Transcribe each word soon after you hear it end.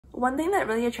One thing that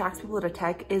really attracts people to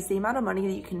tech is the amount of money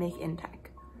that you can make in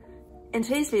tech. In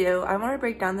today's video, I want to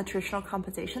break down the traditional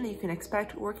compensation that you can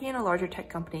expect working in a larger tech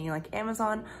company like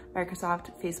Amazon,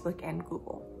 Microsoft, Facebook, and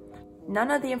Google. None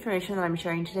of the information that I'm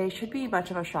sharing today should be much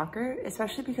of a shocker,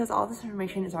 especially because all this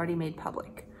information is already made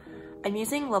public. I'm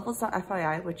using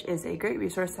levels.fyi, which is a great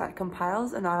resource that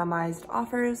compiles anonymized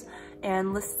offers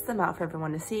and lists them out for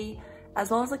everyone to see,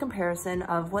 as well as a comparison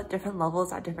of what different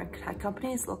levels at different tech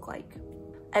companies look like.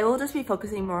 I will just be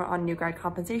focusing more on new grad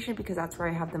compensation because that's where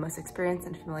I have the most experience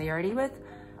and familiarity with,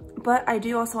 but I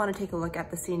do also want to take a look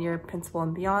at the senior, principal,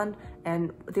 and beyond,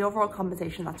 and the overall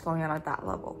compensation that's going on at that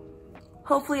level.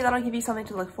 Hopefully that'll give you something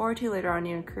to look forward to later on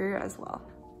in your career as well.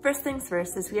 First things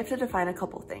first is we have to define a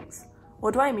couple things.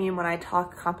 What do I mean when I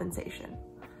talk compensation?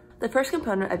 The first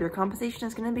component of your compensation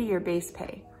is going to be your base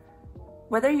pay.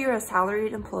 Whether you're a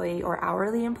salaried employee or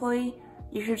hourly employee,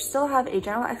 you should still have a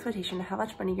general expectation of how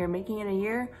much money you're making in a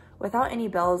year without any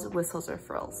bells, whistles, or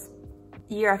frills.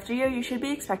 Year after year, you should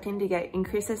be expecting to get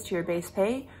increases to your base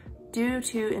pay due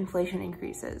to inflation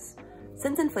increases.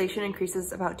 Since inflation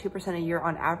increases about 2% a year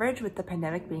on average, with the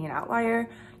pandemic being an outlier,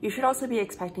 you should also be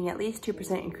expecting at least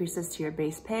 2% increases to your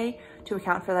base pay to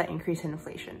account for that increase in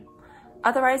inflation.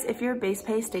 Otherwise, if your base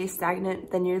pay stays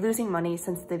stagnant, then you're losing money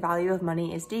since the value of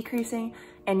money is decreasing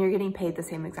and you're getting paid the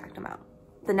same exact amount.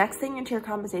 The next thing into your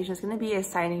compensation is going to be a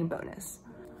signing bonus.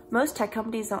 Most tech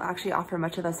companies don't actually offer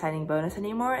much of a signing bonus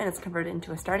anymore, and it's converted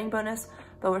into a starting bonus,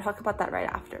 but we'll talk about that right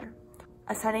after.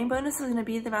 A signing bonus is going to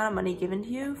be the amount of money given to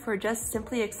you for just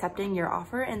simply accepting your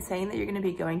offer and saying that you're going to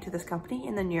be going to this company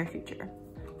in the near future.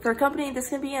 For a company, this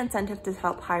can be an incentive to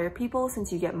help hire people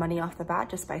since you get money off the bat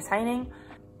just by signing.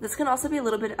 This can also be a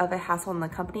little bit of a hassle on the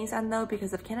company's end though,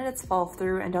 because if candidates fall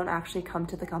through and don't actually come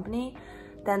to the company,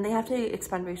 then they have to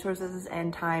expend resources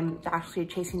and time to actually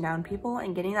chasing down people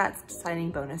and getting that signing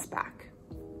bonus back.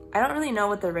 I don't really know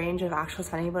what the range of actual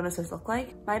signing bonuses look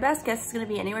like. My best guess is going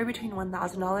to be anywhere between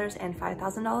 $1,000 and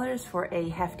 $5,000 for a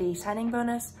hefty signing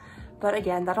bonus, but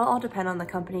again, that'll all depend on the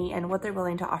company and what they're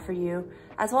willing to offer you,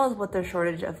 as well as what their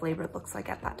shortage of labor looks like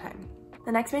at that time.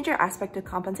 The next major aspect of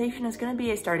compensation is going to be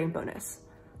a starting bonus.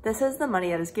 This is the money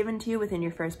that is given to you within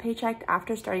your first paycheck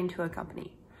after starting to a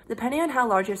company. Depending on how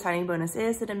large your signing bonus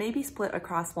is, that it may be split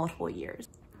across multiple years.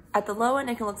 At the low end,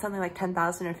 it can look something like $10,000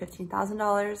 or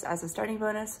 $15,000 as a starting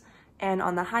bonus, and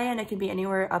on the high end, it can be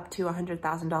anywhere up to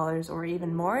 $100,000 or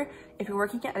even more if you're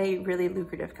working at a really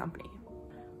lucrative company.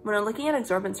 When we're looking at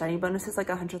exorbitant starting bonuses like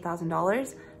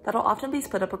 $100,000, that'll often be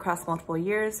split up across multiple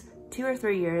years, 2 or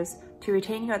 3 years, to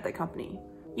retain you at the company.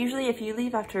 Usually, if you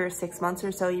leave after 6 months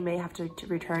or so, you may have to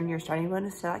return your starting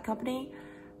bonus to that company.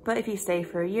 But if you stay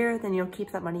for a year, then you'll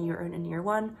keep that money you earn in year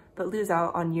 1, but lose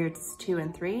out on years 2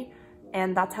 and 3.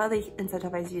 And that's how they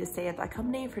incentivize you to stay at that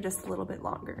company for just a little bit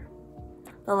longer.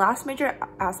 The last major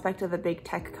aspect of a big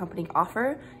tech company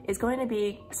offer is going to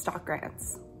be stock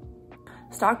grants.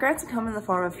 Stock grants come in the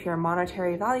form of pure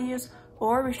monetary values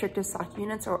or restricted stock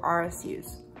units or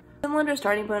RSUs. Similar to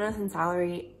starting bonus and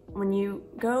salary, when you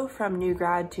go from new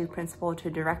grad to principal to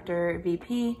director,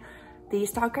 VP, the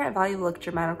stock grant value will look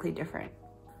dramatically different.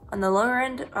 On the lower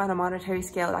end, on a monetary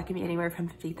scale, that can be anywhere from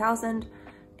 $50,000,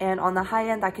 and on the high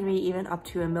end, that can be even up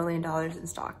to $1 million in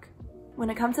stock. When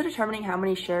it comes to determining how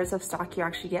many shares of stock you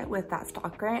actually get with that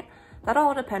stock grant, that'll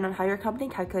all depend on how your company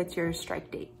calculates your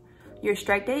strike date. Your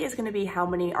strike date is going to be how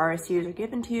many RSUs are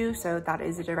given to you, so that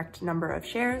is a direct number of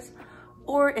shares.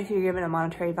 Or if you're given a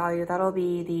monetary value, that'll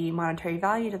be the monetary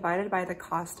value divided by the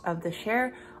cost of the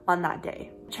share on that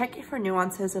day. Check for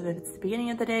nuances of if it's the beginning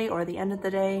of the day or the end of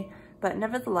the day, but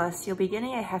nevertheless, you'll be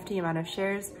getting a hefty amount of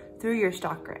shares through your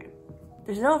stock grant.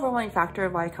 There's no overwhelming factor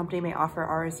of why a company may offer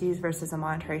RSUs versus a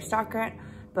monetary stock grant,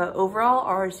 but overall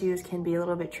RSUs can be a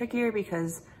little bit trickier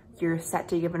because you're set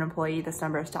to give an employee this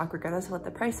number of stock regardless of what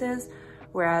the price is,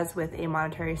 whereas with a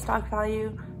monetary stock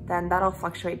value, then that'll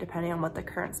fluctuate depending on what the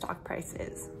current stock price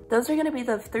is. Those are going to be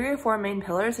the 3 or 4 main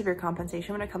pillars of your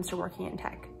compensation when it comes to working in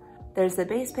tech. There's the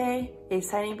base pay, a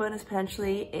signing bonus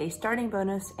potentially, a starting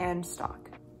bonus, and stock.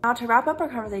 Now to wrap up our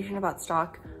conversation about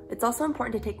stock, it's also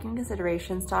important to take into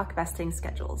consideration stock vesting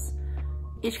schedules.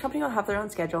 Each company will have their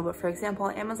own schedule, but for example,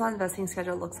 Amazon's vesting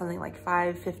schedule looks something like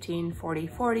 5, 15, 40,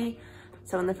 40.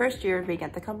 So in the first year of being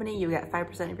at the company, you get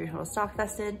 5% of your total stock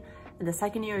vested. In the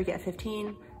second year, you get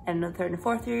 15, and in the third and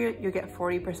fourth year, you get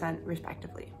 40%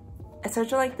 respectively. A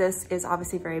schedule like this is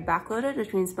obviously very backloaded,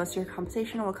 which means most of your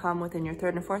compensation will come within your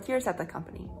third and fourth years at the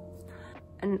company.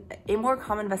 And a more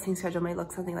common vesting schedule may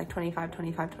look something like 25,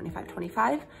 25, 25,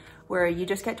 25, where you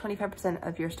just get 25%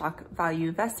 of your stock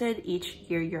value vested each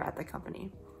year you're at the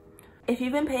company. If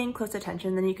you've been paying close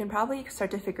attention, then you can probably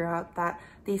start to figure out that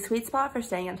the sweet spot for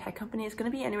staying at a tech company is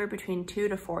going to be anywhere between 2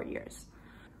 to 4 years.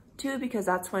 2 because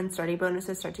that's when starting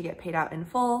bonuses start to get paid out in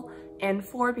full, and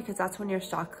 4 because that's when your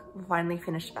stock will finally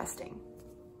finish vesting.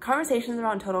 Conversations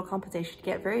around total compensation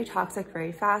get very toxic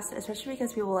very fast, especially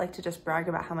because people like to just brag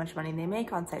about how much money they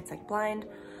make on sites like Blind.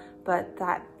 But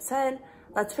that said,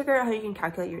 let's figure out how you can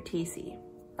calculate your TC.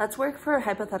 Let's work for a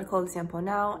hypothetical example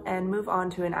now and move on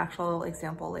to an actual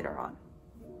example later on.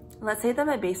 Let's say that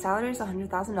my base salary is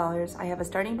 $100,000, I have a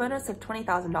starting bonus of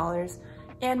 $20,000,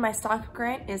 and my stock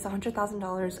grant is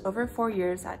 $100,000 over 4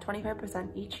 years at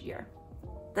 25% each year.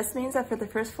 This means that for the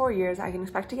first 4 years, I can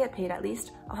expect to get paid at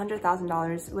least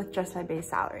 $100,000 with just my base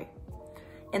salary.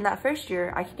 In that first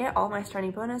year, I can get all my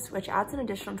starting bonus, which adds an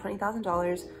additional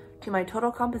 $20,000 to my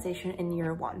total compensation in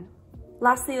year 1.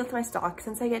 Lastly, with my stock,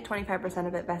 since I get 25%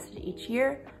 of it vested each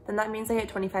year, then that means I get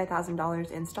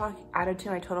 $25,000 in stock added to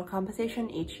my total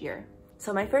compensation each year.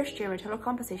 So my first year, my total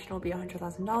compensation will be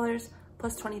 $100,000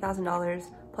 plus $20,000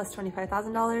 plus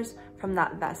 $25,000 from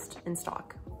that vest in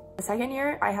stock. The second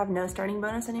year, I have no starting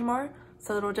bonus anymore,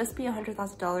 so it'll just be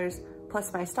 $100,000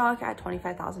 plus my stock at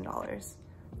 $25,000.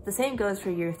 The same goes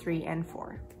for year 3 and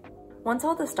 4. Once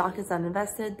all the stock is done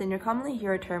invested, then you'll commonly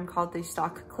hear a term called the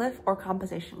stock cliff or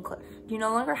compensation cliff. You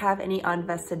no longer have any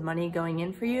unvested money going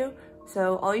in for you,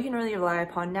 so all you can really rely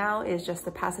upon now is just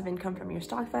the passive income from your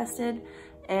stock vested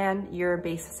and your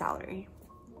base salary.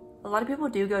 A lot of people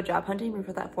do go job hunting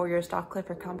before that 4-year stock cliff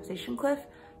or compensation cliff,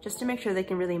 just to make sure they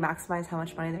can really maximize how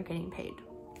much money they're getting paid.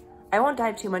 I won't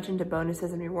dive too much into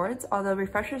bonuses and rewards, although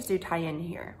refreshers do tie in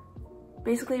here.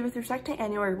 Basically, with respect to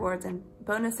annual rewards and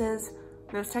bonuses,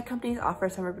 most tech companies offer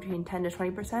somewhere between 10 to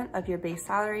 20% of your base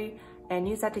salary and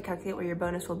use that to calculate what your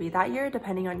bonus will be that year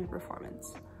depending on your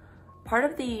performance. Part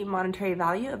of the monetary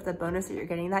value of the bonus that you're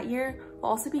getting that year will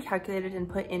also be calculated and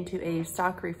put into a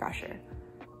stock refresher.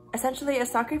 Essentially, a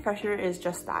stock refresher is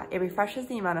just that. It refreshes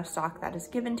the amount of stock that is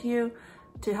given to you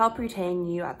to help retain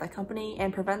you at the company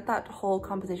and prevent that whole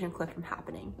compensation cliff from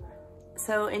happening.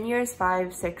 So in years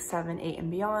 5, 6, 7, 8,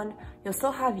 and beyond, you'll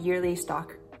still have yearly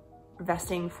stock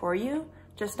vesting for you,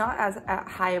 just not as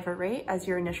high of a rate as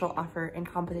your initial offer and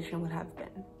compensation would have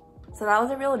been. So that was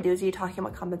a real doozy talking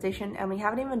about compensation, and we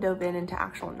haven't even dove into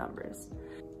actual numbers.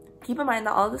 Keep in mind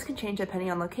that all of this can change depending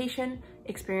on location,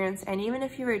 experience, and even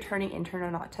if you're a returning intern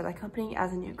or not to the company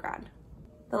as a new grad.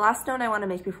 The last note I want to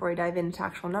make before we dive into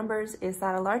actual numbers is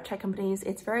that at large tech companies,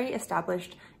 it's very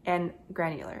established and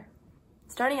granular.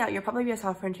 Starting out, you'll probably be a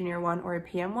software engineer 1 or a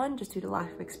PM 1 just due to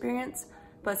lack of experience,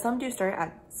 but some do start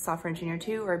at software engineer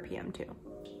 2 or a PM 2.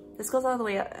 This goes all the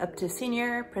way up to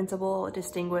senior, principal,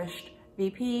 distinguished,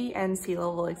 VP, and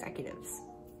C-level executives.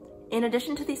 In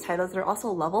addition to these titles, there are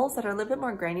also levels that are a little bit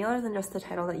more granular than just the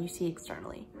title that you see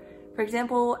externally. For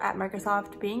example, at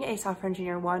Microsoft, being a software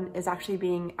engineer 1 is actually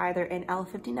being either an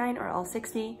L59 or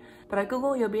L60, but at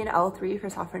Google, you'll be an L3 for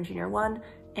software engineer 1,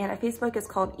 and at Facebook, it's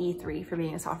called E3 for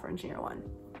being a software engineer 1.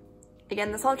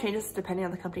 Again, this all changes depending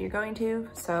on the company you're going to,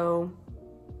 so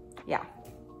yeah.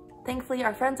 Thankfully,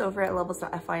 our friends over at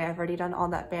levels.fyi have already done all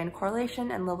that band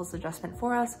correlation and levels adjustment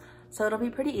for us, so it'll be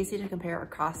pretty easy to compare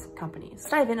across companies.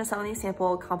 Let's dive into some of these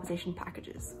sample compensation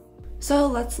packages. So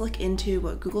let's look into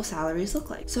what Google salaries look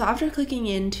like. So after clicking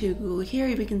into Google here,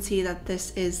 we can see that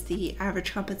this is the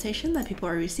average compensation that people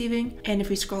are receiving. And if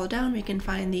we scroll down, we can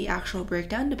find the actual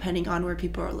breakdown depending on where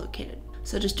people are located.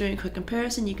 So just doing a quick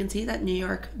comparison, you can see that New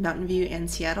York, Mountain View, and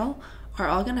Seattle are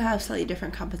all going to have slightly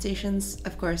different compensations.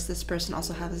 Of course, this person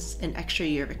also has an extra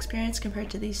year of experience compared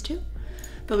to these two.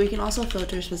 But we can also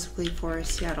filter specifically for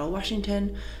Seattle,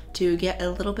 Washington to get a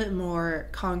little bit more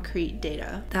concrete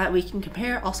data that we can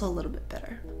compare also a little bit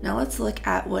better. Now let's look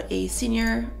at what a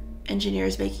senior engineer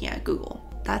is making at Google.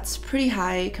 That's pretty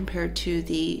high compared to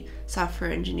the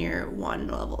software engineer 1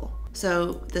 level.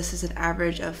 So this is an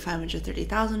average of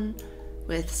 $530,000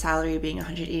 with salary being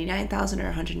 $189,000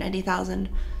 or $190,000,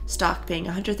 stock being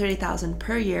 $130,000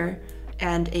 per year,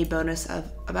 and a bonus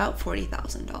of about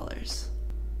 $40,000.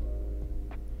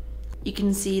 You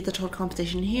can see the total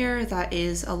compensation here that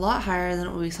is a lot higher than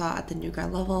what we saw at the new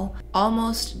grad level,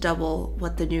 almost double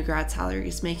what the new grad salary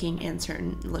is making in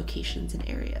certain locations and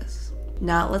areas.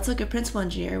 Now let's look at principal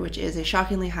engineer, which is a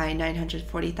shockingly high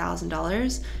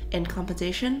 $940,000 in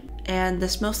compensation, and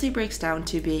this mostly breaks down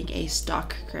to being a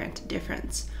stock grant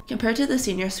difference. Compared to the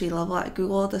senior suite level at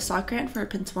Google, the stock grant for a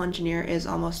principal engineer is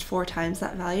almost 4 times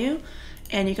that value,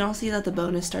 and you can also see that the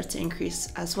bonus starts to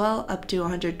increase as well, up to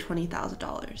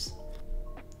 $120,000.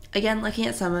 Again, looking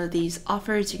at some of these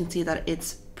offers, you can see that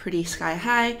it's pretty sky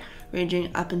high,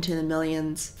 ranging up into the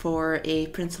millions for a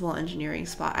principal engineering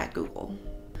spot at Google.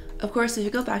 Of course, if you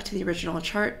go back to the original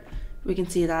chart, we can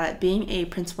see that being a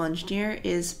principal engineer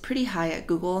is pretty high at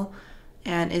Google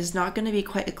and is not going to be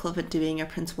quite equivalent to being a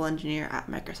principal engineer at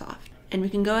Microsoft. And we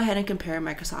can go ahead and compare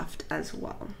Microsoft as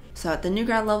well. So at the new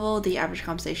grad level, the average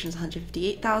compensation is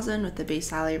 $158,000 with a base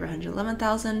salary of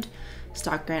 $111,000,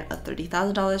 stock grant of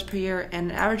 $30,000 per year, and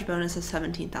an average bonus of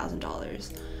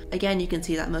 $17,000. Again, you can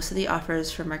see that most of the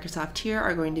offers for Microsoft here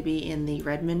are going to be in the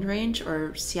Redmond range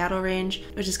or Seattle range,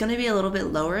 which is going to be a little bit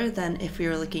lower than if we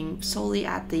were looking solely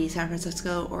at the San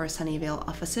Francisco or Sunnyvale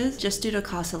offices, just due to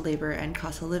cost of labor and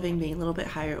cost of living being a little bit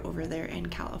higher over there in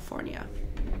California.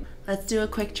 Let's do a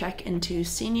quick check into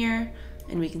senior,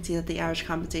 and we can see that the average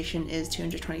compensation is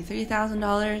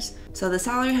 $223,000. So the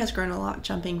salary has grown a lot,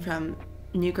 jumping from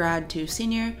new grad to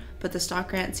senior, but the stock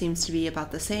grant seems to be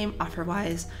about the same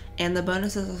offer-wise, and the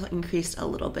bonus has also increased a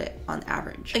little bit on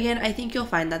average. Again, I think you'll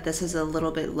find that this is a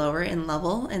little bit lower in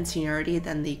level and seniority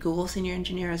than the Google senior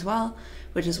engineer as well,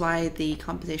 which is why the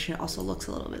compensation also looks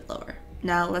a little bit lower.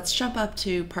 Now let's jump up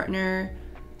to partner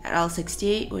at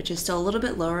L68, which is still a little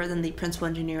bit lower than the principal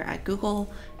engineer at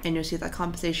Google, and you'll see that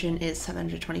compensation is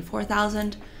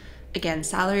 $724,000. Again,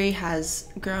 salary has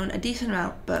grown a decent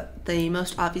amount, but the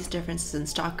most obvious difference is in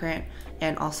stock grant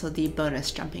and also the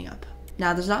bonus jumping up.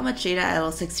 Now, there's not much data at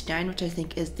L69, which I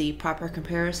think is the proper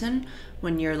comparison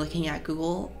when you're looking at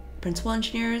Google principal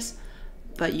engineers,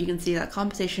 but you can see that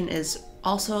compensation is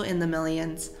also in the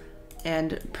millions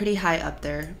and pretty high up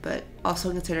there, but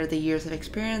also consider the years of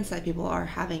experience that people are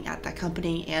having at that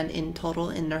company and in total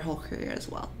in their whole career as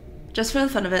well. Just for the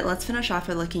fun of it, let's finish off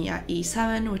by looking at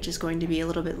E7, which is going to be a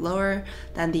little bit lower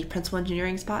than the principal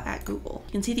engineering spot at Google.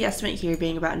 You can see the estimate here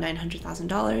being about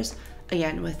 $900,000,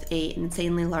 again with an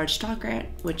insanely large stock grant,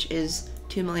 which is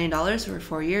 $2 million over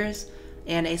 4 years,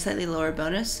 and a slightly lower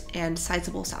bonus and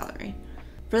sizable salary.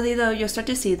 Really though, you'll start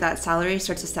to see that salary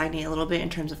starts to stagnate a little bit in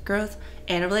terms of growth,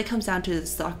 and it really comes down to the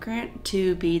stock grant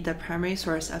to be the primary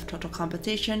source of total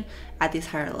compensation at these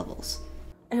higher levels.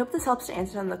 I hope this helps to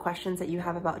answer some of the questions that you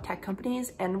have about tech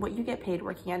companies and what you get paid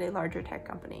working at a larger tech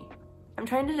company. I'm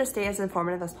trying to just stay as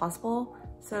informative as possible,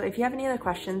 so if you have any other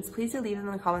questions, please do leave them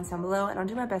in the comments down below and I'll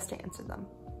do my best to answer them.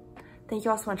 Thank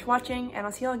you all so much for watching, and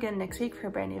I'll see you all again next week for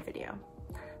a brand new video.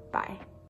 Bye.